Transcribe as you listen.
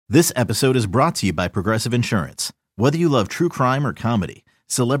This episode is brought to you by Progressive Insurance. Whether you love true crime or comedy,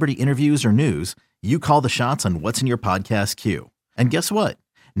 celebrity interviews or news, you call the shots on what's in your podcast queue. And guess what?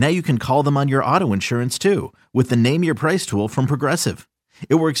 Now you can call them on your auto insurance too with the Name Your Price tool from Progressive.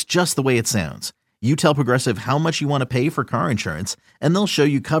 It works just the way it sounds. You tell Progressive how much you want to pay for car insurance, and they'll show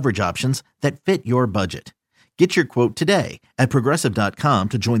you coverage options that fit your budget. Get your quote today at Progressive.com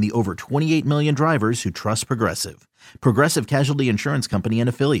to join the over 28 million drivers who trust Progressive. Progressive Casualty Insurance Company and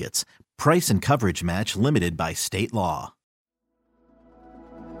Affiliates. Price and coverage match limited by state law.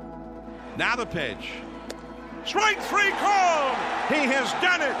 Now the pitch. Strike three called. He has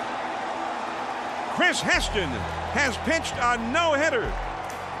done it. Chris Heston has pitched a no-hitter.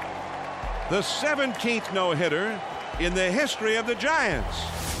 The 17th no-hitter in the history of the Giants.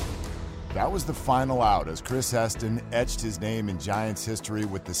 That was the final out as Chris Heston etched his name in Giants history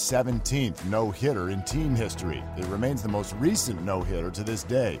with the 17th no-hitter in team history. It remains the most recent no-hitter to this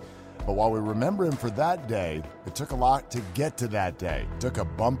day. But while we remember him for that day, it took a lot to get to that day. It took a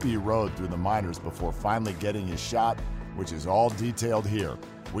bumpy road through the minors before finally getting his shot, which is all detailed here.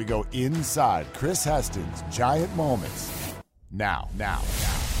 We go inside Chris Heston's Giant Moments. Now.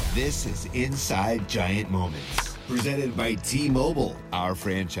 This is Inside Giant Moments, presented by T-Mobile. Our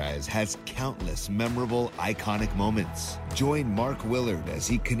franchise has countless memorable, iconic moments. Join Mark Willard as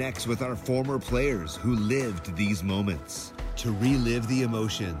he connects with our former players who lived these moments to relive the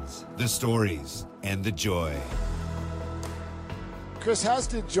emotions, the stories, and the joy. Chris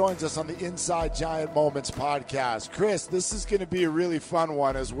Heston joins us on the Inside Giant Moments podcast. Chris, this is going to be a really fun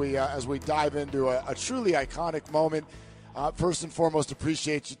one as we dive into a truly iconic moment. First and foremost,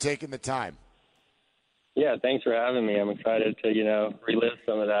 appreciate you taking the time. Yeah, thanks for having me. I'm excited to, relive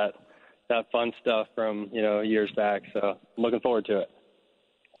some of that fun stuff from, years back. So I'm looking forward to it.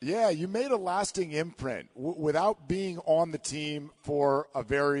 Yeah, you made a lasting imprint without being on the team for a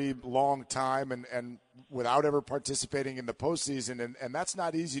very long time and without ever participating in the postseason. And that's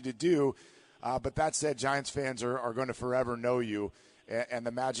not easy to do. But that said, Giants fans are going to forever know you and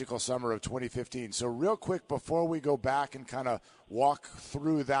the magical summer of 2015. So real quick, before we go back and kind of walk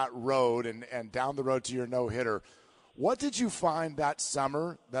through that road and down the road to your no-hitter, what did you find that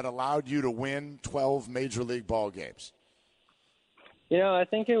summer that allowed you to win 12 Major League ball games? I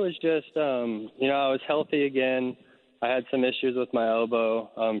think it was just, I was healthy again. I had some issues with my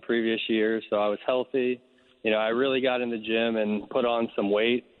elbow previous years, so I was healthy. I really got in the gym and put on some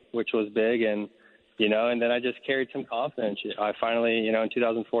weight, which was big, and then I just carried some confidence. I finally, in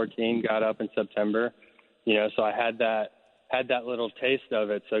 2014, got up in September, so I had that little taste of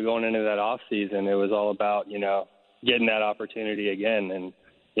it. So going into that off season, it was all about, getting that opportunity again. And,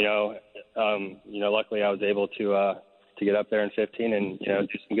 luckily I was able to get up there in 15 and,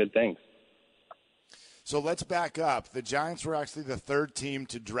 do some good things. So let's back up. The Giants were actually the third team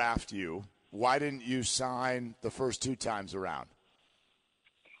to draft you. Why didn't you sign the first two times around?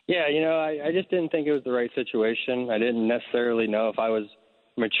 Yeah, I just didn't think it was the right situation. I didn't necessarily know if I was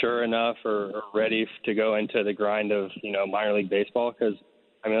mature enough or ready to go into the grind of, minor league baseball because,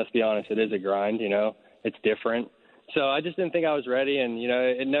 let's be honest, it is a grind, it's different. So I just didn't think I was ready, and,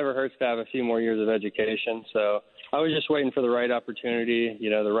 it never hurts to have a few more years of education. So I was just waiting for the right opportunity,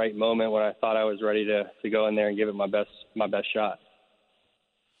 the right moment when I thought I was ready to go in there and give it my best shot.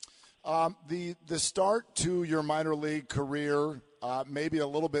 The start to your minor league career, maybe a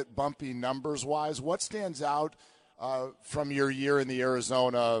little bit bumpy numbers-wise. What stands out from your year in the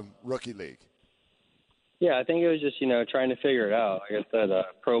Arizona Rookie League? Yeah, I think it was just, trying to figure it out. Like I said,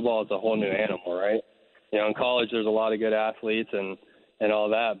 pro ball is a whole new animal, right? In college there's a lot of good athletes and all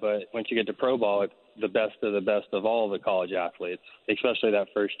that, but once you get to pro ball, it's the best of all the college athletes, especially that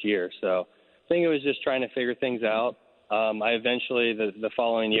first year. So I think it was just trying to figure things out. I eventually, the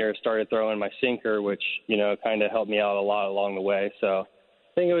following year, started throwing my sinker, which, kind of helped me out a lot along the way. So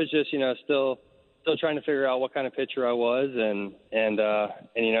I think it was just, still trying to figure out what kind of pitcher I was and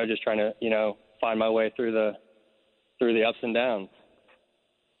just trying to, find my way through the ups and downs.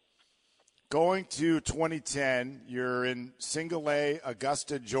 Going to 2010, you're in Single A,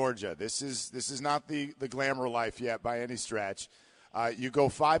 Augusta, Georgia. This is not the glamour life yet by any stretch. You go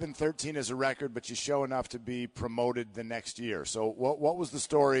 5-13 as a record, but you show enough to be promoted the next year. So what was the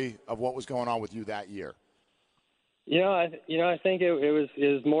story of what was going on with you that year? I think it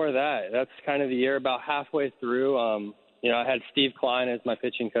was more of that. That's kind of the year about halfway through. I had Steve Klein as my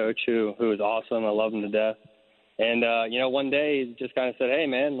pitching coach, who was awesome. I love him to death. And one day he just kind of said, "Hey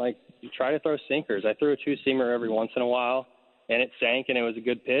man, try to throw sinkers." I threw a two-seamer every once in a while, and it sank, and it was a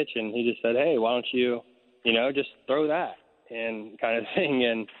good pitch. And he just said, "Hey, why don't you, just throw that?" And kind of thing.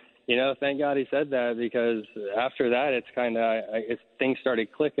 And thank God he said that, because after that, it's kind of things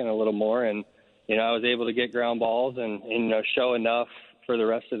started clicking a little more, and I was able to get ground balls and show enough for the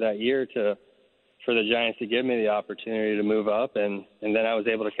rest of that year for the Giants to give me the opportunity to move up, and then I was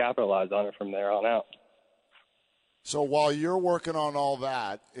able to capitalize on it from there on out. So while you're working on all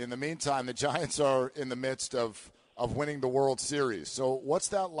that, in the meantime, the Giants are in the midst of winning the World Series. So what's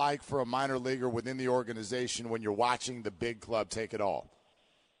that like for a minor leaguer within the organization when you're watching the big club take it all?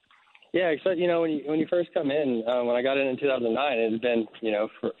 Yeah, except, when you first come in, when I got in 2009, it had been,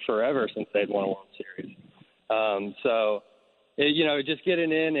 forever since they'd won a World Series. Just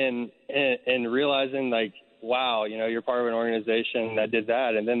getting in and realizing, like, wow, you're part of an organization that did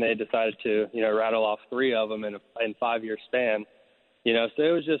that, and then they decided to, rattle off 3 of them in 5-year span. So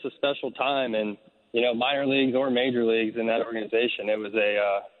it was just a special time, and, minor leagues or major leagues in that organization, it was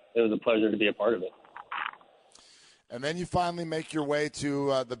a pleasure to be a part of it. And then you finally make your way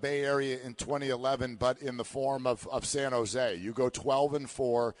to the Bay Area in 2011, but in the form of San Jose. You go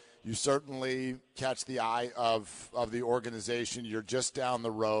 12-4. You certainly catch the eye of the organization. You're just down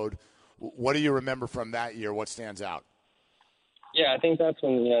the road. What do you remember from that year? What stands out? Yeah, I think that's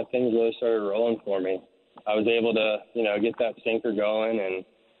when things really started rolling for me. I was able to get that sinker going, and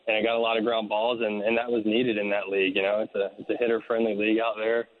I got a lot of ground balls, and that was needed in that league. It's a hitter-friendly league out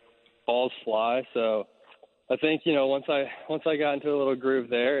there. Balls fly, so I think, once I got into a little groove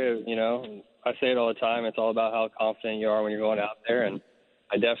there, I say it all the time, it's all about how confident you are when you're going out there. And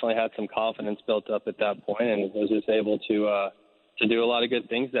I definitely had some confidence built up at that point, and was just able to do a lot of good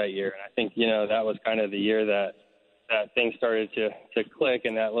things that year. And I think, that was kind of the year that things started to click,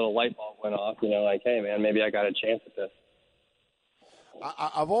 and that little light bulb went off, like, hey, man, maybe I got a chance at this.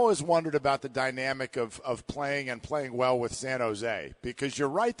 I've always wondered about the dynamic of playing well with San Jose, because you're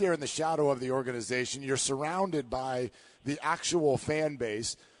right there in the shadow of the organization. You're surrounded by the actual fan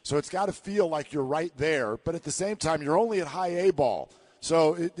base, so it's got to feel like you're right there. But at the same time, you're only at high A ball,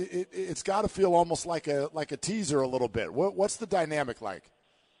 so it's got to feel almost like a teaser a little bit. What's the dynamic like?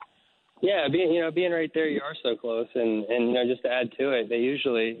 Yeah, being right there, you are so close, and just to add to it, they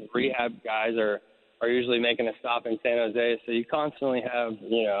usually rehab guys are usually making a stop in San Jose. So you constantly have,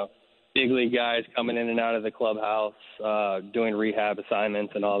 big league guys coming in and out of the clubhouse, doing rehab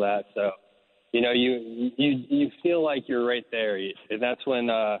assignments and all that. So, you feel like you're right there. And that's when,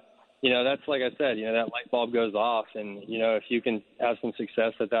 that's like I said, that light bulb goes off. And, if you can have some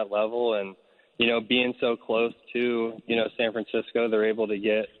success at that level and, being so close to, San Francisco, they're able to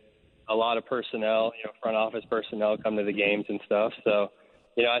get a lot of personnel, front office personnel come to the games and stuff. So,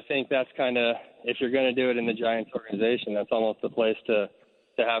 I think that's kind of, if you're going to do it in the Giants organization, that's almost the place to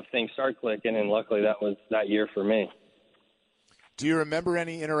have things start clicking, and luckily that was that year for me. Do you remember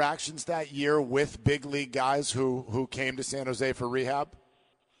any interactions that year with big league guys who came to San Jose for rehab?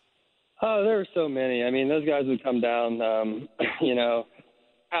 Oh, there were so many. I mean, those guys would come down.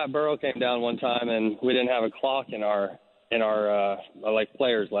 Pat Burrow came down one time, and we didn't have a clock in our like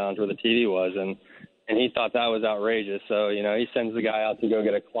players' lounge where the TV was, and he thought that was outrageous. So, he sends the guy out to go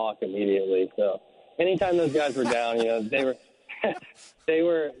get a clock immediately. So anytime those guys were down, they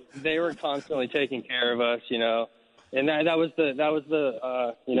were constantly taking care of us, and that was the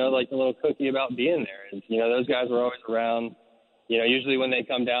like the little cookie about being there is, those guys were always around. Usually when they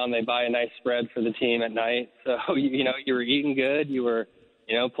come down, they buy a nice spread for the team at night. So, you were eating good, you were,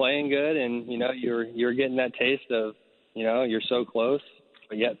 playing good, and, you were getting that taste of, you're so close,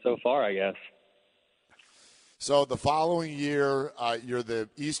 but yet so far, I guess. So the following year, you're the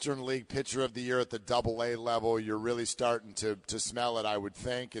Eastern League Pitcher of the Year at the Double-A level. You're really starting to smell it, I would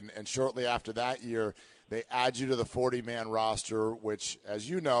think. And shortly after that year, they add you to the 40-man roster, which, as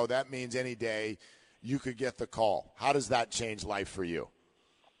you know, that means any day you could get the call. How does that change life for you?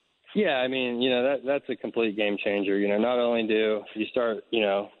 Yeah, I mean, that's a complete game changer. Not only do you start,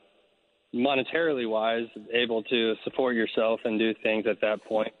 monetarily wise, able to support yourself and do things at that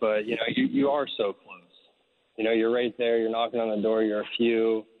point, but, you are so close. You're right there. You're knocking on the door. You're a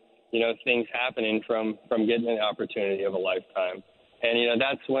few, things happening from getting an opportunity of a lifetime. And,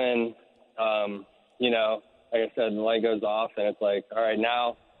 that's when, like I said, the light goes off and it's like, all right,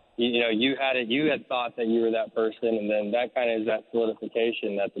 now, you had thought that you were that person. And then that kind of is that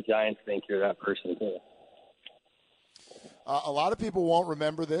solidification that the Giants think you're that person too. A lot of people won't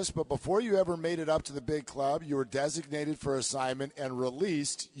remember this, but before you ever made it up to the big club, you were designated for assignment and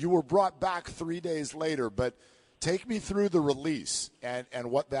released. You were brought back 3 days later, but take me through the release and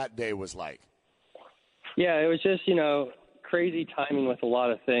what that day was like. Yeah, it was just, crazy timing with a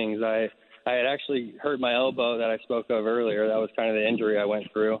lot of things. I had actually hurt my elbow that I spoke of earlier. That was kind of the injury I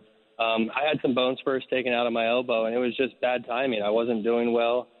went through. I had some bone spurs taken out of my elbow, and it was just bad timing. I wasn't doing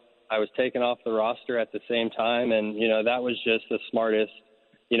well. I was taken off the roster at the same time, and, that was just the smartest,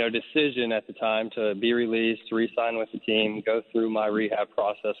 decision at the time to be released, re-sign with the team, go through my rehab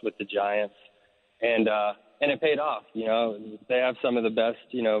process with the Giants, and it paid off. They have some of the best,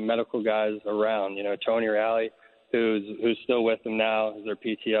 medical guys around. Tony Reale, who's still with them now, is their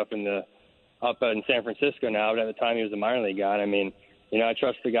PT up in San Francisco now, but at the time he was a minor league guy. And I mean, I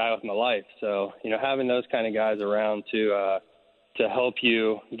trust the guy with my life. So, having those kind of guys around to help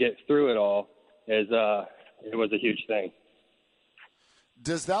you get through it all it was a huge thing.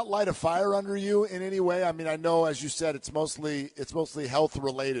 Does that light a fire under you in any way? I mean, I know, as you said, it's mostly health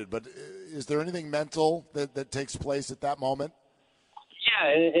related, but is there anything mental that takes place at that moment?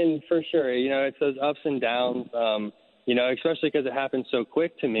 Yeah, and for sure, it's those ups and downs, especially because it happened so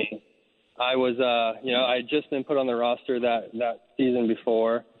quick to me. I was, I had just been put on the roster that season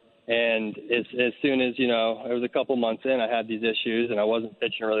before, and as soon as, it was a couple months in, I had these issues, and I wasn't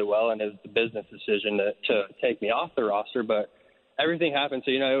pitching really well, and it was the business decision to take me off the roster, but everything happened.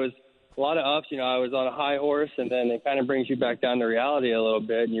 So, it was a lot of ups. I was on a high horse, and then it kind of brings you back down to reality a little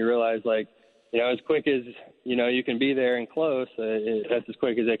bit, and you realize, like, as quick as, you can be there and close, that's as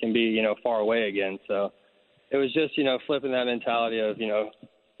quick as it can be, far away again. So it was just, flipping that mentality of,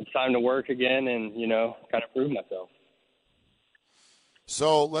 it's time to work again and, kind of prove myself.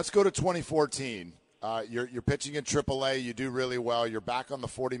 So let's go to 2014. You're pitching in AAA. You do really well. You're back on the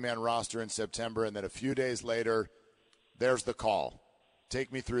 40-man roster in September, and then a few days later, there's the call.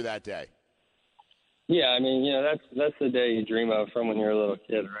 Take me through that day. Yeah, I mean, that's the day you dream of from when you're a little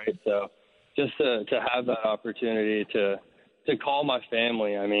kid, right? So just to have that opportunity to call my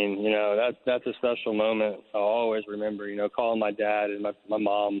family, I mean, that's a special moment. I'll always remember, calling my dad and my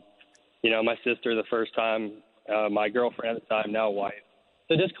mom, my sister the first time, my girlfriend at the time, now wife.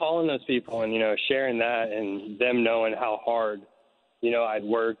 So just calling those people and, sharing that and them knowing how hard, I'd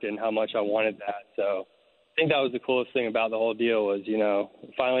worked and how much I wanted that. So I think that was the coolest thing about the whole deal was,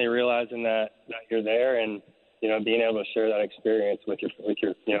 finally realizing that you're there and, being able to share that experience with your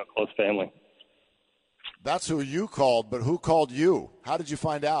close family. That's who you called, but who called you? How did you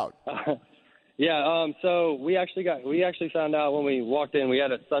find out? So we actually found out when we walked in. We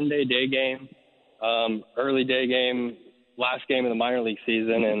had a Sunday day game, early day game, last game of the minor league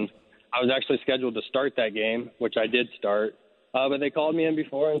season, and I was actually scheduled to start that game, which I did start. But they called me in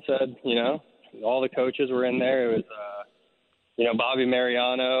before and said, all the coaches were in there. It was, Bobby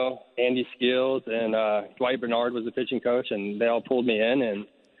Mariano, Andy Skills, and Dwight Bernard was the pitching coach, and they all pulled me in and,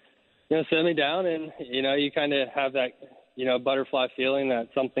 sat me down, and, you kind of have that, butterfly feeling that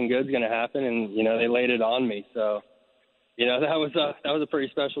something good's going to happen, and, they laid it on me. So, that was a pretty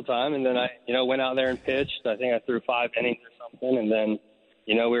special time. And then I, went out there and pitched. I think I threw 5 innings or something, and then,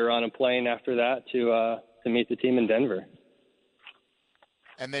 we were on a plane after that to meet the team in Denver.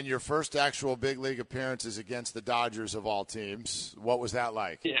 And then your first actual big league appearance is against the Dodgers of all teams. What was that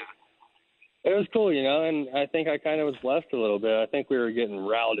like? Yeah. It was cool, and I think I kind of was blessed a little bit. I think we were getting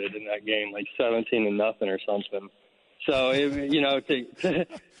routed in that game, like 17-0 or something. So, you're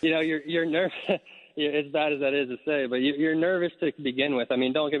nervous. As bad as that is to say, but you're nervous to begin with. I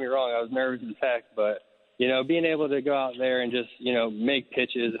mean, don't get me wrong. I was nervous as heck, but, being able to go out there and just, make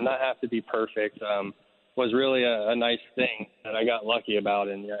pitches and not have to be perfect was really a nice thing that I got lucky about.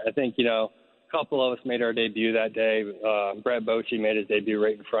 And I think, a couple of us made our debut that day. Brett Bochy made his debut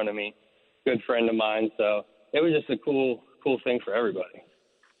right in front of me. Good friend of mine. So it was just a cool thing for everybody.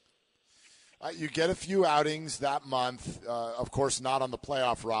 You get a few outings that month, of course, not on the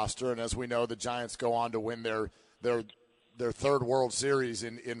playoff roster. And as we know, the Giants go on to win their third World Series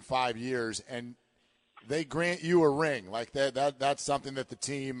in 5 years. And they grant you a ring. Like that's something that the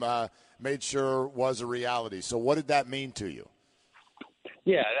team made sure was a reality. So what did that mean to you?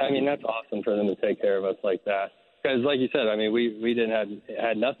 Yeah, I mean, that's awesome for them to take care of us like that. Because, like you said, I mean, we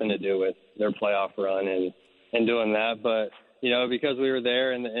had nothing to do with their playoff run and doing that. But, because we were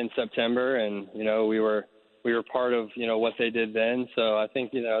there in September and, we were part of, what they did then. So I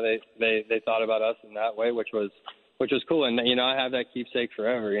think, they thought about us in that way, which was cool. And, I have that keepsake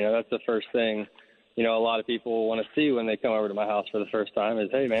forever. That's the first thing, a lot of people want to see when they come over to my house for the first time is,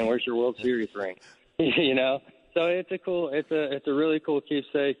 hey, man, where's your World Series ring? So it's a really cool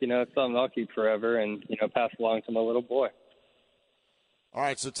keepsake. It's something I'll keep forever and, pass along to my little boy. All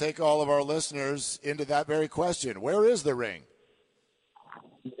right, so take all of our listeners into that very question. Where is the ring?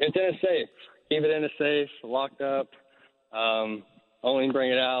 It's in a safe. Keep it in a safe, locked up. Only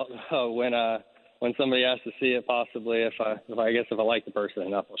bring it out when somebody has to see it, possibly. If I like the person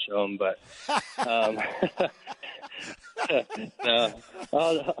enough, I'll show them. But No,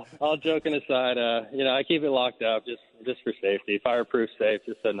 all joking aside, I keep it locked up just for safety, fireproof safe,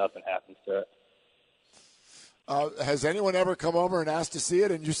 just so nothing happens to it. Has anyone ever come over and asked to see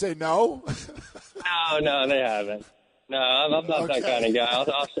it, and you say no? No, they haven't. No, I'm not that kind of guy.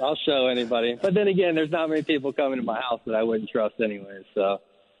 I'll show anybody. But then again, there's not many people coming to my house that I wouldn't trust anyway. So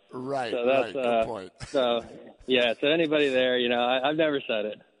right. So that's good point. So yeah. So anybody there, I've never said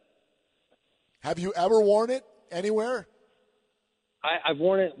it. Have you ever worn it anywhere? I've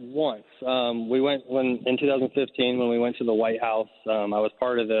worn it once. We went in 2015 when we went to the White House. I was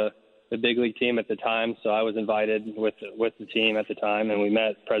part of the big league team at the time, so I was invited with the team at the time, and we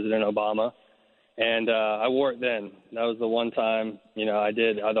met President Obama. And I wore it then. That was the one time, I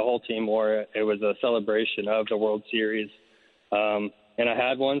did. The whole team wore it. It was a celebration of the World Series, and I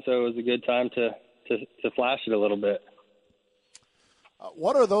had one, so it was a good time to flash it a little bit.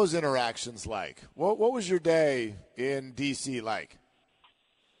 What are those interactions like? What was your day in D.C. like?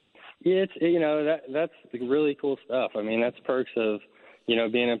 Yeah, that's really cool stuff. I mean, that's perks of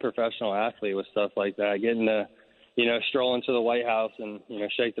being a professional athlete with stuff like that, getting to stroll into the White House and,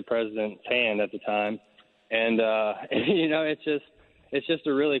 shake the president's hand at the time. And, it's just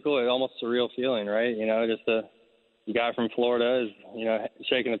a really cool, almost surreal feeling, right? Just a guy from Florida is,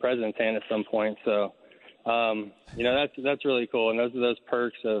 shaking the president's hand at some point. So, that's really cool. And those are those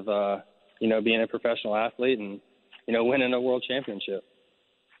perks of, being a professional athlete and, winning a world championship.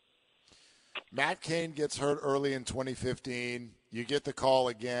 Matt Cain gets hurt early in 2015. You get the call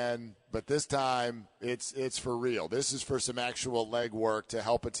again, but this time it's for real. This is for some actual leg work to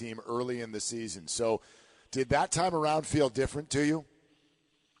help a team early in the season. So did that time around feel different to you?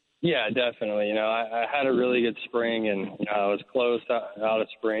 Yeah, definitely. I had a really good spring, and I was close out of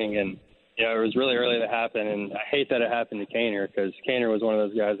spring, and it was really early to happen. And I hate that it happened to Kaner because Kaner was one of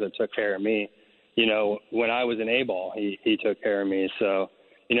those guys that took care of me. When I was in A-ball, he took care of me. So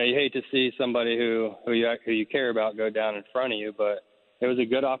you hate to see somebody who you care about go down in front of you, but it was a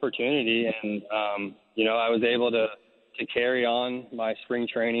good opportunity, and I was able to carry on my spring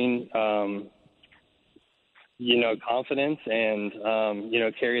training, confidence, and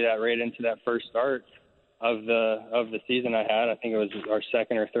carry that right into that first start of the season I had. I think it was our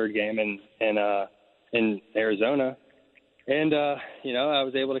second or third game in Arizona, and I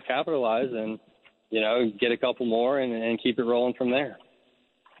was able to capitalize and get a couple more and keep it rolling from there.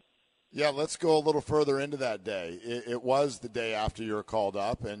 Yeah, let's go a little further into that day. It was the day after you were called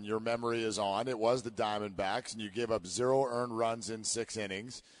up, and your memory is on. It was the Diamondbacks, and you gave up 0 earned runs in 6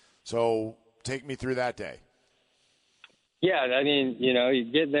 innings. So take me through that day. Yeah, I mean, you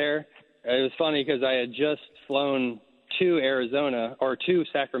get there. It was funny because I had just flown to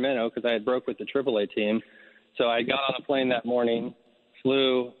Sacramento because I had broke with the AAA team. So I got on a plane that morning,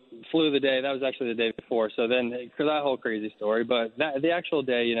 flew the day. That was actually the day before. So then, for that whole crazy story. But the actual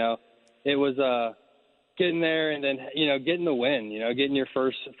day, it was getting there and then, getting the win, getting your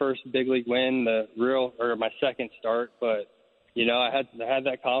first big league win, my second start. But, I had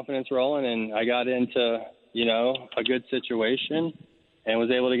that confidence rolling, and I got into, a good situation and was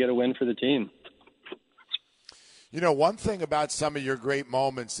able to get a win for the team. One thing about some of your great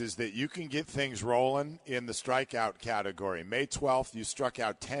moments is that you can get things rolling in the strikeout category. May 12th, you struck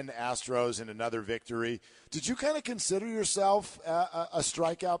out 10 Astros in another victory. Did you kind of consider yourself a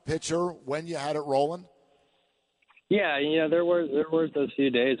strikeout pitcher when you had it rolling? Yeah, there were those few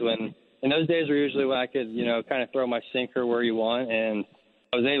days when, and those days were usually when I could, kind of throw my sinker where you want, and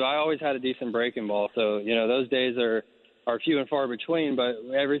I always had a decent breaking ball. So, those days are few and far between, but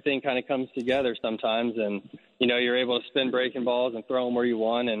everything kind of comes together sometimes, and you're able to spin breaking balls and throw them where you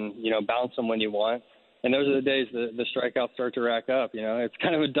want, and bounce them when you want. And those are the days the strikeouts start to rack up. It's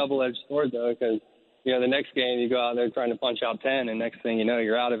kind of a double-edged sword though, because the next game you go out there trying to punch out 10, and next thing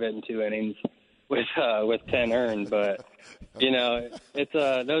you're out of it in 2 innings with 10 earned. But it's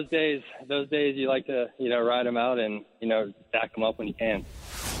those days you like to ride them out and stack them up when you can.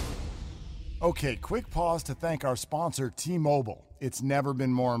 Okay, quick pause to thank our sponsor, T-Mobile. It's never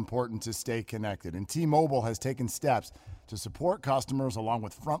been more important to stay connected, and T-Mobile has taken steps to support customers along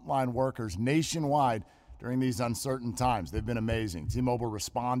with frontline workers nationwide during these uncertain times. They've been amazing. T-Mobile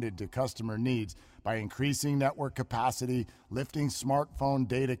responded to customer needs by increasing network capacity, lifting smartphone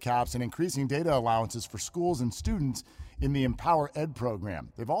data caps, and increasing data allowances for schools and students in the Empower Ed program.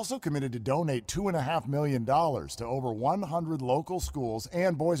 They've also committed to donate $2.5 million to over 100 local schools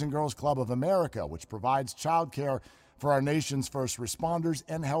and Boys and Girls Club of America, which provides childcare for our nation's first responders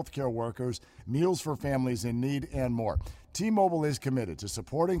and healthcare workers, meals for families in need, and more. T-Mobile is committed to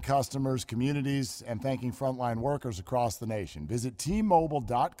supporting customers, communities, and thanking frontline workers across the nation. Visit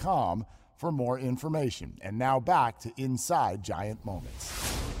T-Mobile.com for more information. And now back to Inside Giant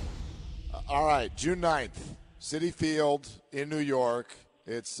Moments. All right, June 9th, Citi Field in New York.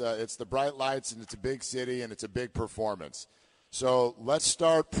 It's the bright lights, and it's a big city, and it's a big performance. So let's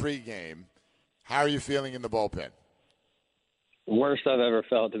start pregame. How are you feeling in the bullpen? Worst I've ever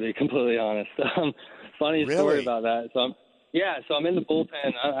felt, to be completely honest. Funny Really? story about that. So I'm in the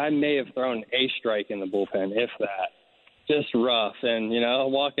bullpen. I may have thrown a strike in the bullpen, if that. Just rough. And,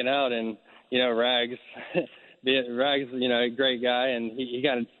 walking out and, Rags, a great guy, and he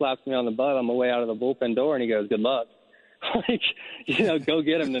kind of slaps me on the butt on the way out of the bullpen door, and he goes, "Good luck." Go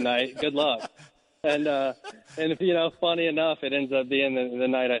get him tonight. Good luck. And funny enough, it ends up being the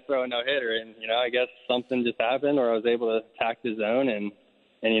night I throw a no-hitter. And, I guess something just happened, or I was able to attack the zone and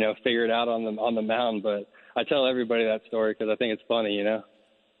figure it out on the mound. But I tell everybody that story because I think it's funny,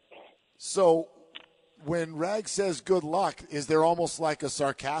 So when Rag says good luck, is there almost like a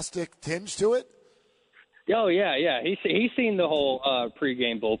sarcastic tinge to it? Oh, yeah. He's seen the whole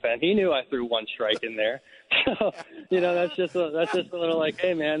pregame bullpen. He knew I threw one strike in there. So, that's just a little like,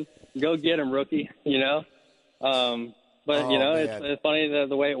 hey, man, go get him, rookie, But, it's funny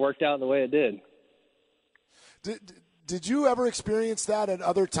the way it worked out the way it did. Did you ever experience that at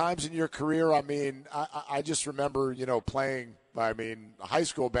other times in your career? I mean, I just remember, playing, high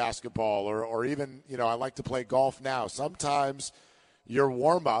school basketball or even, I like to play golf now. Sometimes your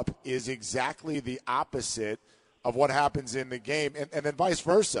warm-up is exactly the opposite of what happens in the game, and then vice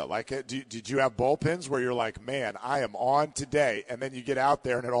versa. Like, did you have bullpens where you're like, man, I am on today, and then you get out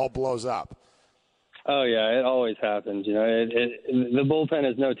there and it all blows up? Oh, yeah, it always happens. The bullpen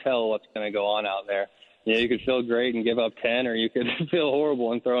is no tell what's going to go on out there. You could feel great and give up 10, or you could feel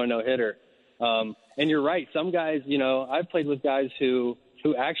horrible and throw a no-hitter. And you're right. Some guys, I've played with guys who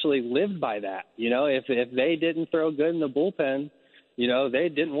actually lived by that. If they didn't throw good in the bullpen, they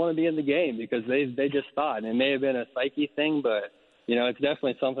didn't want to be in the game because they just thought. And it may have been a psyche thing, but, it's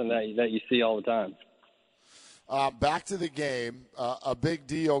definitely something that you see all the time. Back to the game, a big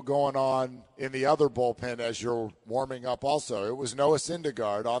deal going on in the other bullpen as you're warming up also. It was Noah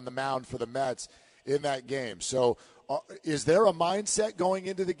Syndergaard on the mound for the Mets in that game. So is there a mindset going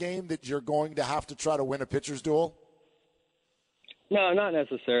into the game that you're going to have to try to win a pitcher's duel? No, not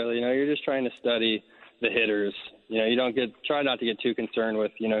necessarily. You're just trying to study the hitters. You try not to get too concerned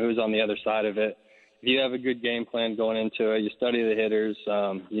with, who's on the other side of it. If you have a good game plan going into it, you study the hitters,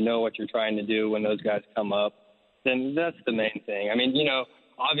 you know what you're trying to do when those guys come up, then that's the main thing. I mean,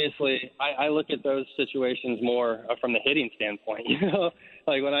 obviously I look at those situations more from the hitting standpoint,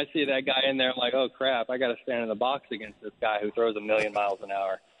 Like when I see that guy in there, I'm like, oh, crap, I got to stand in the box against this guy who throws a million miles an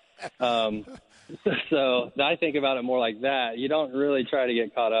hour. So I think about it more like that. You don't really try to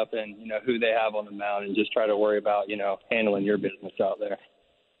get caught up in, who they have on the mound and just try to worry about, handling your business out there.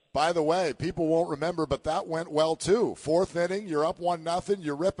 By the way, people won't remember, but that went well, too. Fourth inning, you're up 1-0.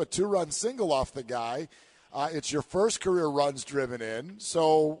 You rip a 2-run single off the guy. It's your first career runs driven in.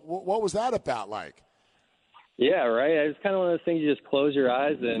 So what was that about like? Yeah, right. It's kind of one of those things you just close your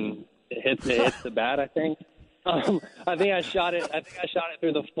eyes and it hits the bat, I think. I think I shot it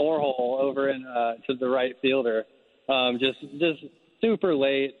through the 4-hole over in to the right fielder. Just super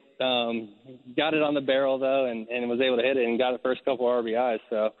late. Got it on the barrel though, and was able to hit it and got the first couple RBIs.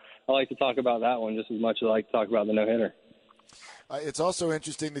 So I like to talk about that one just as much as I like to talk about the no-hitter. It's also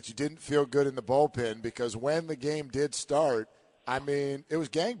interesting that you didn't feel good in the bullpen because when the game did start, it was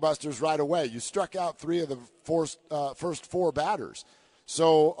gangbusters right away. You struck out 3 of the first 4 batters.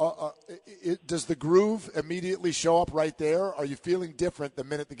 So does the groove immediately show up right there? Are you feeling different the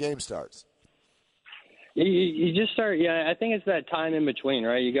minute the game starts? You just start, I think it's that time in between,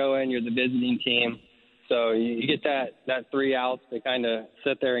 right? You go in, you're the visiting team. So you get that 3 outs to kind of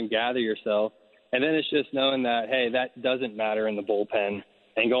sit there and gather yourself. And then it's just knowing that, hey, that doesn't matter in the bullpen.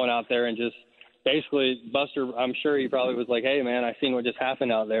 And going out there and just basically, Buster, I'm sure he probably was like, hey, man, I seen what just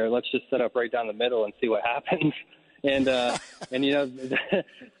happened out there. Let's just set up right down the middle and see what happens. And that's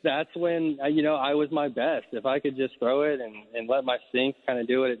when, I was my best. If I could just throw it and let my sink kind of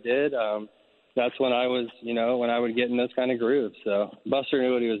do what it did, that's when I was, when I would get in those kind of grooves. So Buster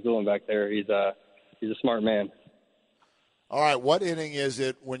knew what he was doing back there. He's a smart man. All right, what inning is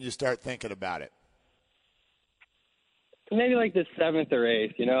it when you start thinking about it? Maybe like the 7th or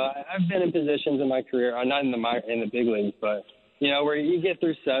 8th. I've been in positions in my career, not in the big leagues, but where you get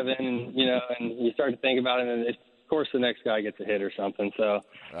through 7, and you start to think about it, and of course the next guy gets a hit or something. So,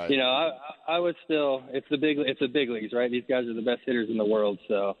 right. I would still. It's the big leagues, right? These guys are the best hitters in the world.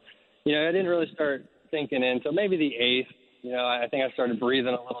 So, I didn't really start thinking in. So maybe the 8th. I think I started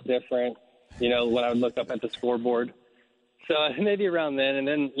breathing a little different. When I would look up at the scoreboard. So maybe around then. And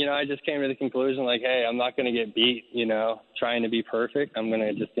then, I just came to the conclusion, like, hey, I'm not going to get beat, trying to be perfect. I'm going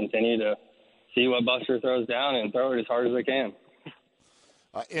to just continue to see what Buster throws down and throw it as hard as I can.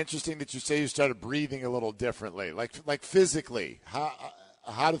 Interesting that you say you started breathing a little differently. Like physically,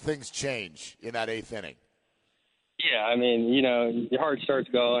 how do things change in that 8th inning? Yeah, I mean, your heart starts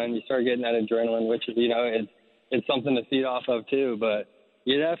going. You start getting that adrenaline, which, it's something to feed off of too. But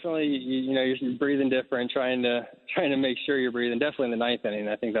you definitely, you're breathing different, trying to make sure you're breathing. Definitely in the 9th inning,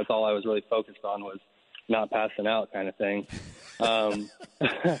 I think that's all I was really focused on was not passing out kind of thing.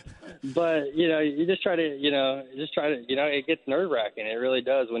 But, you just try to, it gets nerve-wracking. It really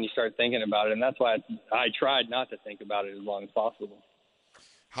does when you start thinking about it. And that's why I tried not to think about it as long as possible.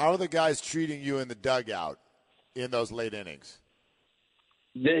 How are the guys treating you in the dugout in those late innings?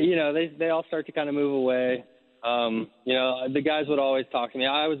 They all start to kind of move away. The guys would always talk to me.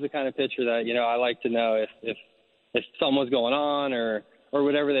 I was the kind of pitcher that, I like to know if something was going on or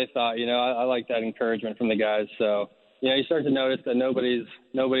whatever they thought. I like that encouragement from the guys. So, you start to notice that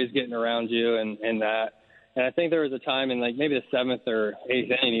nobody's getting around you and that. And I think there was a time in like maybe the 7th or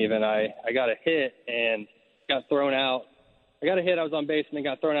 8th inning even, I got a hit and got thrown out. I got a hit. I was on base and then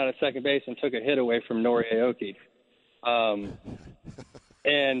got thrown out at second base and took a hit away from Nori Aoki.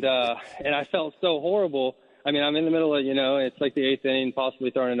 And I felt so horrible. I mean, I'm in the middle of, it's like the 8th inning, possibly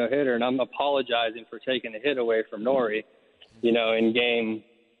throwing a no-hitter, and I'm apologizing for taking a hit away from Nori, in game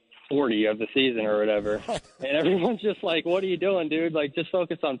 40 of the season or whatever. And everyone's just like, what are you doing, dude? Like, just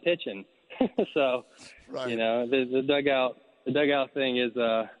focus on pitching. So, right. The dugout thing is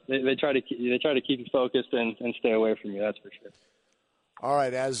they try to keep you focused and stay away from you, that's for sure. All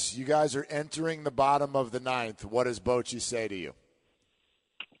right, as you guys are entering the bottom of the 9th, what does Bochy say to you?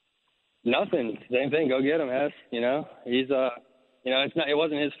 Nothing. Same thing. Go get him, Hess. He's it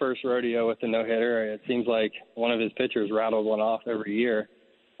wasn't his first rodeo with the no-hitter. It seems like one of his pitchers rattled one off every year.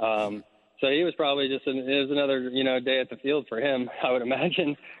 So he was probably it was another, day at the field for him, I would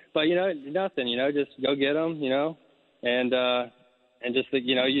imagine. But, nothing, just go get him, and just,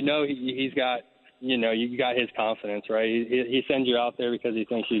 he's got, you got his confidence, right? He sends you out there because he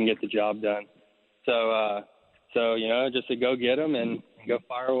thinks you can get the job done. So just to go get him and go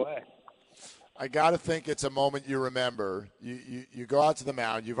fire away. I got to think it's a moment you remember. You go out to the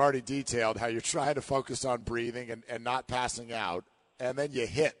mound. You've already detailed how you're trying to focus on breathing and not passing out, and then you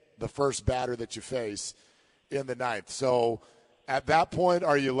hit the first batter that you face in the 9th. So at that point,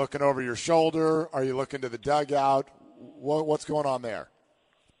 are you looking over your shoulder? Are you looking to the dugout? What's going on there?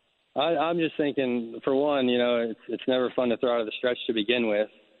 I'm just thinking, for one, it's never fun to throw out of the stretch to begin with.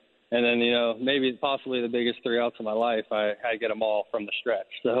 And then, maybe possibly the biggest 3 outs of my life, I had to get them all from the stretch.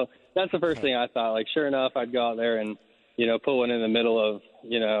 So that's the first thing I thought. Like, sure enough, I'd go out there and, put one in the middle of,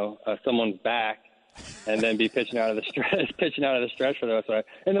 someone's back and then be pitching out of the stretch for the rest of it.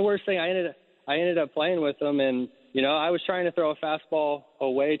 And the worst thing, I ended up playing with them, and, I was trying to throw a fastball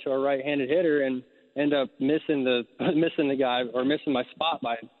away to a right-handed hitter and end up missing the guy or missing my spot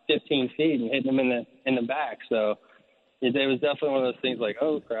by 15 feet and hitting him in the back. So it was definitely one of those things like,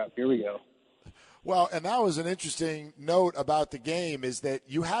 oh, crap, here we go. Well, and that was an interesting note about the game is that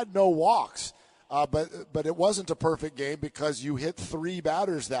you had no walks, but it wasn't a perfect game because you hit 3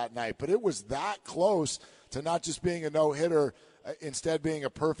 batters that night. But it was that close to not just being a no-hitter, instead being a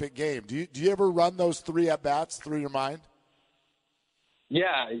perfect game. Do you ever run those 3 at-bats through your mind?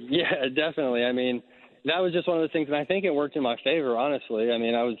 Yeah, definitely. I mean, that was just one of those things, and I think it worked in my favor, honestly. I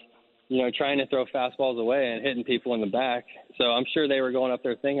mean, I was trying to throw fastballs away and hitting people in the back. So I'm sure they were going up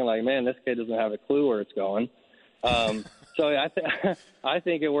there thinking like, man, this kid doesn't have a clue where it's going. So I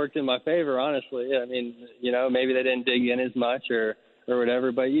think it worked in my favor, honestly. I mean, maybe they didn't dig in as much or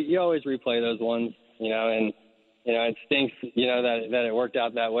whatever, but you always replay those ones, and, it stinks, that it worked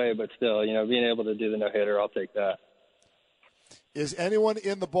out that way, but still, being able to do the no-hitter, I'll take that. Is anyone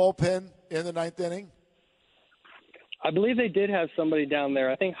in the bullpen in the 9th inning? I believe they did have somebody down there.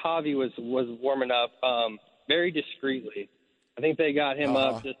 I think Javi was warming up very discreetly. I think they got him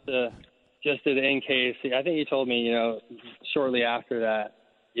up just in case. I think he told me, shortly after that,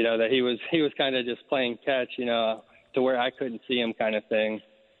 that he was kind of just playing catch, to where I couldn't see him kind of thing.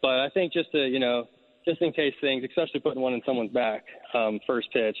 But I think just to, just in case things, especially putting one in someone's back, first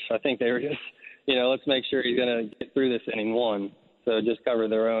pitch, I think they were just, let's make sure he's going to get through this inning one. So just cover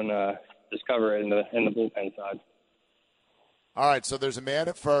their own, just cover it in the bullpen side. All right, so there's a man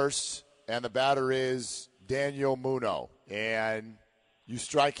at first, and the batter is Daniel Muno, and you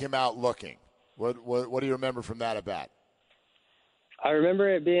strike him out looking. What do you remember from that at bat? I remember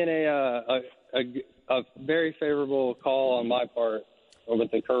it being a very favorable call on my part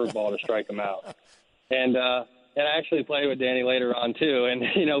with the curveball to strike him out. And and I actually played with Danny later on too. And,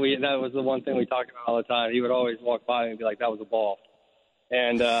 that was the one thing we talked about all the time. He would always walk by and be like, that was a ball.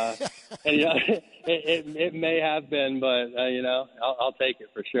 And it may have been, but, I'll take it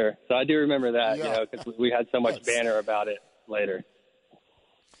for sure. So I do remember that, because we had so much banter about it later.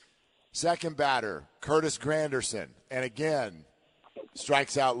 Second batter, Curtis Granderson. And again,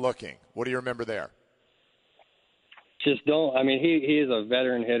 strikes out looking. What do you remember there? He is a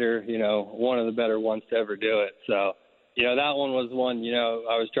veteran hitter, one of the better ones to ever do it. So, that one was one,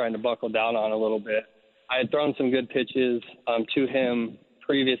 I was trying to buckle down on a little bit. I had thrown some good pitches to him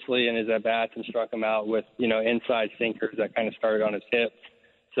previously in his at-bats and struck him out with, inside sinkers that kind of started on his hip.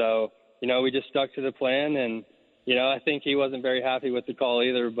 So, we just stuck to the plan, and, I think he wasn't very happy with the call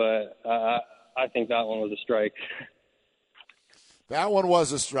either, but I think that one was a strike. That one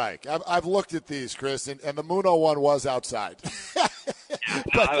was a strike. I've looked at these, Chris, and the Muno one was outside.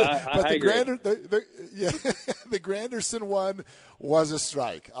 I agree. The Granderson one was a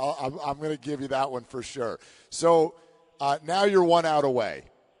strike. I'm going to give you that one for sure. So now you're 1 out away.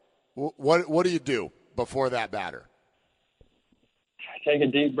 What do you do before that batter? Take a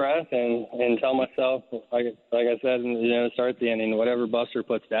deep breath and tell myself, like I said, start the inning, whatever Buster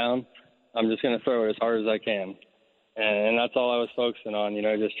puts down, I'm just going to throw it as hard as I can. And that's all I was focusing on,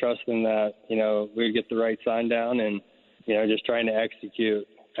 just trusting that, we'd get the right sign down and, just trying to execute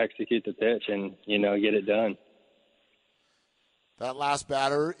the pitch and, get it done. That last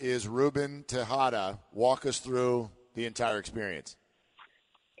batter is Ruben Tejada. Walk us through the entire experience.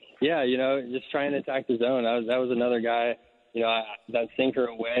 Yeah, just trying to attack the zone. That was another guy, that sinker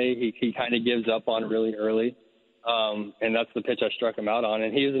away, he kind of gives up on really early. And that's the pitch I struck him out on.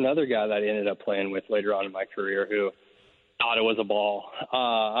 And he was another guy that I ended up playing with later on in my career who thought it was a ball.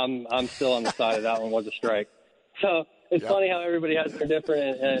 I'm still on the side of that one was a strike. So it's funny how everybody has their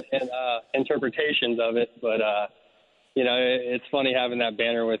different interpretations of it. But, it's funny having that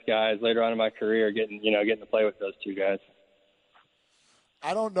banner with guys later on in my career, getting to play with those two guys.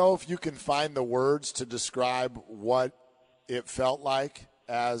 I don't know if you can find the words to describe what it felt like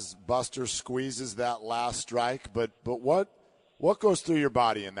as Buster squeezes that last strike, but what goes through your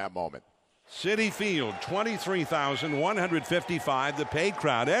body in that moment? Citi Field, 23,155, the paid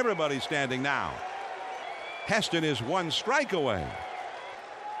crowd. Everybody standing now. Heston is one strike away.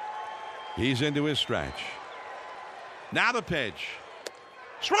 He's into his stretch. Now the pitch.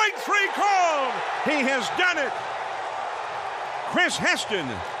 Strike three called. He has done it. Chris Heston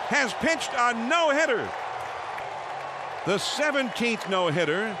has pitched a no-hitter. The 17th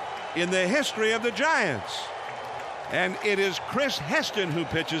no-hitter in the history of the Giants. And it is Chris Heston who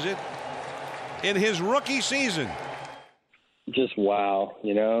pitches it in his rookie season. Just wow.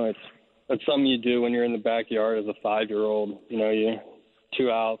 It's something you do when you're in the backyard as a 5-year-old. You 2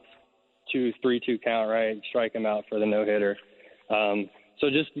 outs, 3-2 count, right? Strike him out for the no-hitter. So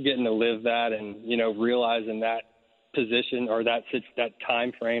just getting to live that and, realizing that position or that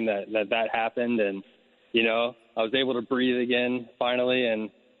time frame that happened and, I was able to breathe again finally and,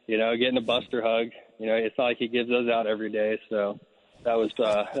 getting a Buster hug. It's not like he gives those out every day. So that was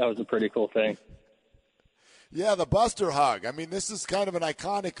a pretty cool thing. Yeah, the Buster hug. I mean, this is kind of an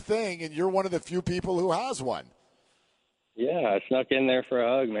iconic thing, and you're one of the few people who has one. Yeah, I snuck in there for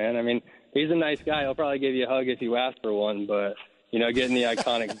a hug, man. I mean, he's a nice guy. He'll probably give you a hug if you ask for one, but, getting the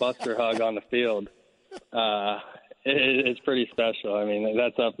iconic Buster hug on the field, it's pretty special. I mean,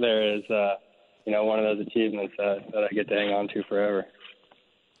 that's up there as, one of those achievements that I get to hang on to forever.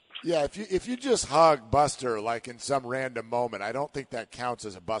 Yeah, if you just hug Buster like in some random moment, I don't think that counts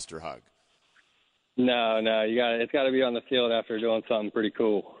as a Buster hug. No, it's got to be on the field after doing something pretty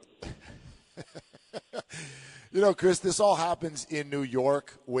cool. Chris, this all happens in New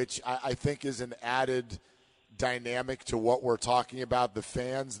York, which I think is an added dynamic to what we're talking about. The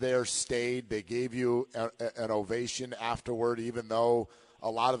fans there stayed. They gave you an ovation afterward, even though a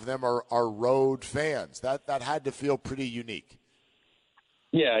lot of them are road fans. That had to feel pretty unique.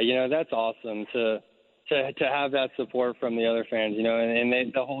 Yeah, that's awesome to have that support from the other fans, and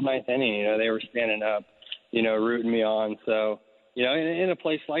the whole ninth inning, they were standing up, rooting me on. So, in a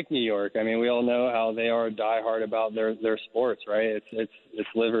place like New York, I mean, we all know how they are diehard about their sports, right? It's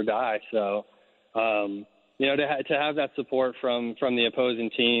live or die. So, to have that support from the opposing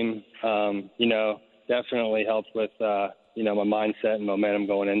team, definitely helps with, my mindset and momentum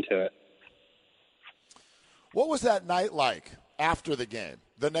going into it. What was that night like after the game,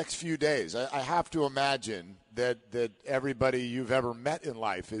 the next few days? I have to imagine that everybody you've ever met in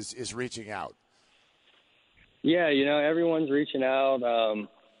life is reaching out. Yeah, everyone's reaching out.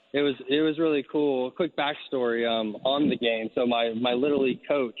 It was really cool. Quick backstory on the game. So my Little League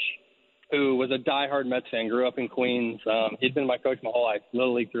coach who was a diehard Mets fan, grew up in Queens. He'd been my coach my whole life,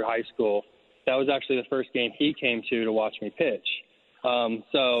 Little League through high school. That was actually the first game he came to watch me pitch.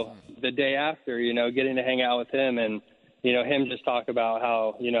 So the day after, getting to hang out with him and, him just talk about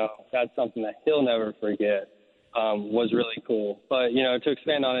how, that's something that he'll never forget was really cool. But, to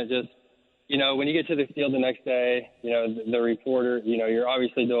expand on it, just, when you get to the field the next day, the reporter, you're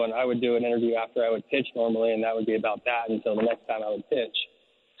obviously I would do an interview after I would pitch normally, and that would be about that until the next time I would pitch.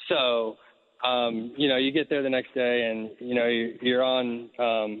 So, you get there the next day and, you're on,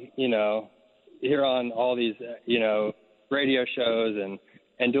 you're on all these, radio shows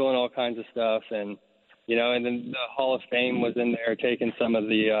and doing all kinds of stuff. And, and then the Hall of Fame was in there taking some of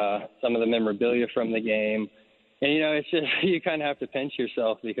the memorabilia from the game. And, it's just, you kind of have to pinch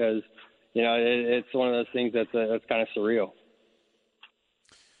yourself because, it's one of those things that's kind of surreal.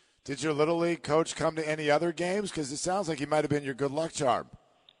 Did your Little League coach come to any other games? Because it sounds like he might have been your good luck charm.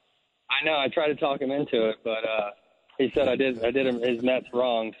 I know. I tried to talk him into it, but he said I did his Mets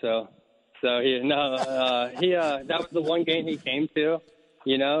wrong. So that was the one game he came to,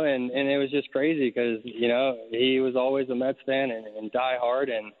 and it was just crazy because, he was always a Mets fan and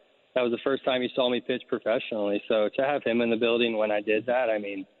diehard, and that was the first time he saw me pitch professionally. So to have him in the building when I did that, I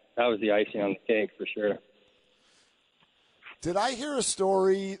mean, that was the icing on the cake for sure. Did I hear a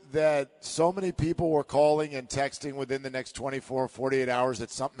story that so many people were calling and texting within the next 24, 48 hours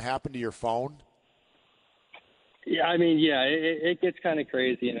that something happened to your phone? Yeah, I mean, it gets kind of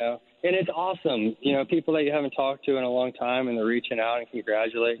crazy, and it's awesome, people that you haven't talked to in a long time, and they're reaching out and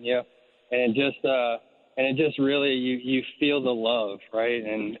congratulating you, and it just really you feel the love, right,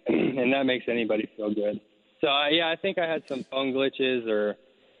 and that makes anybody feel good. So I think I had some phone glitches or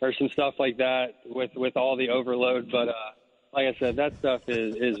some stuff like that with all the overload, but like I said, that stuff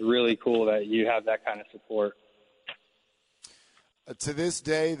is really cool that you have that kind of support. To this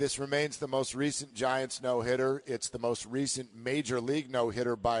day, this remains the most recent Giants no-hitter. It's the most recent Major League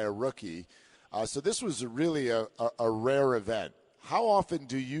no-hitter by a rookie. So this was really a rare event. How often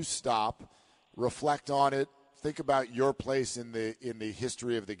do you stop, reflect on it, think about your place in the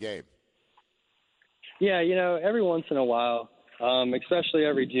history of the game? Yeah, every once in a while, especially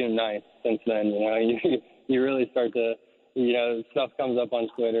every June 9th. Since then, you really start to, stuff comes up on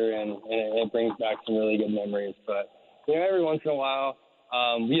Twitter and it brings back some really good memories. But every once in a while,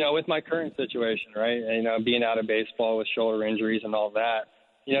 with my current situation, right, and, being out of baseball with shoulder injuries and all that,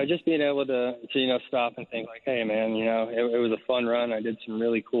 just being able to stop and think like, hey, man, it was a fun run. I did some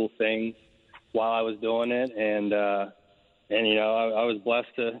really cool things while I was doing it, and I was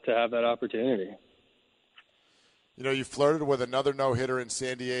blessed to have that opportunity. You flirted with another no-hitter in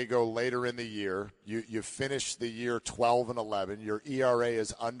San Diego later in the year. You finished the year 12-11. Your ERA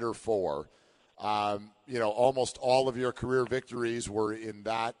is under 4. Almost all of your career victories were in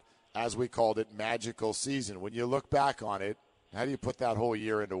that, as we called it, magical season. When you look back on it, how do you put that whole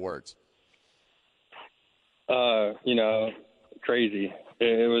year into words? Crazy.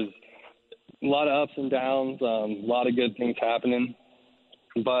 It was a lot of ups and downs, a lot of good things happening.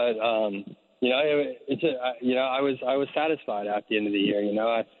 But, I was satisfied at the end of the year.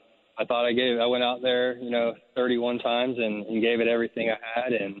 I thought I went out there, 31 times and gave it everything I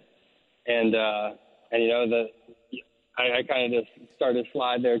had. I kind of just started to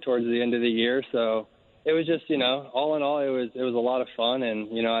slide there towards the end of the year. So it was just, all in all, it was a lot of fun. And,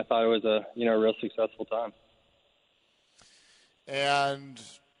 I thought it was a real successful time. And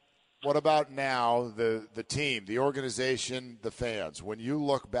what about now, the team, the organization, the fans? When you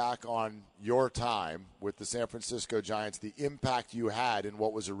look back on your time with the San Francisco Giants, the impact you had in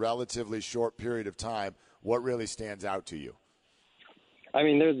what was a relatively short period of time, what really stands out to you? I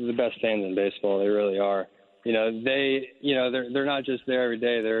mean, they're the best fans in baseball. They really are. They're not just there every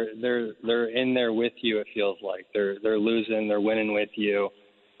day. They're in there with you. It feels like they're losing, they're winning with you.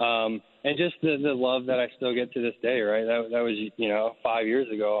 And just the love that I still get to this day, right? That was 5 years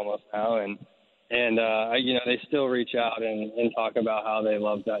ago almost now, and they still reach out and talk about how they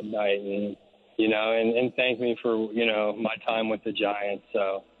loved that night, and and thank me for my time with the Giants.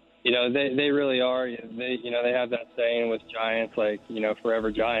 So they really are. They have that saying with Giants, like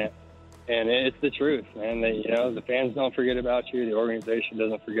forever Giant, and it's the truth, man. The fans don't forget about you, the organization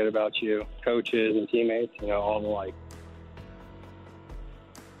doesn't forget about you, coaches and teammates, all alike.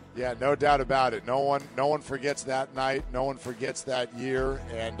 Yeah, no doubt about it. No one forgets that night. No one forgets that year,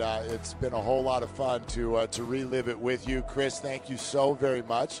 and it's been a whole lot of fun to relive it with you. Chris, thank you so very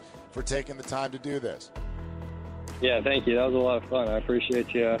much for taking the time to do this. Yeah, thank you. That was a lot of fun. I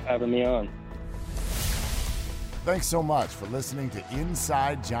appreciate you having me on. Thanks so much for listening to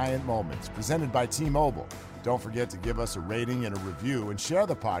Inside Giant Moments, presented by T-Mobile. Don't forget to give us a rating and a review and share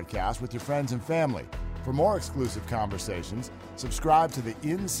the podcast with your friends and family. For more exclusive conversations, subscribe to the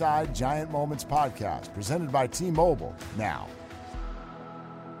Inside Giant Moments podcast presented by T-Mobile now.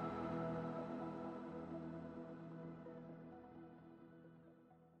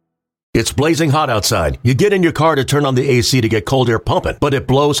 It's blazing hot outside. You get in your car to turn on the AC to get cold air pumping, but it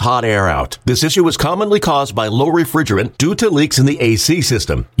blows hot air out. This issue is commonly caused by low refrigerant due to leaks in the AC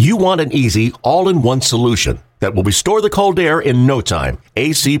system. You want an easy, all-in-one solution that will restore the cold air in no time.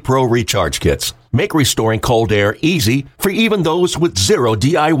 AC Pro Recharge Kits make restoring cold air easy for even those with zero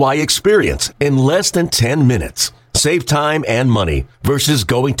DIY experience in less than 10 minutes. Save time and money versus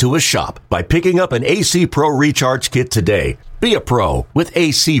going to a shop by picking up an AC Pro Recharge Kit today. Be a pro with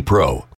AC Pro.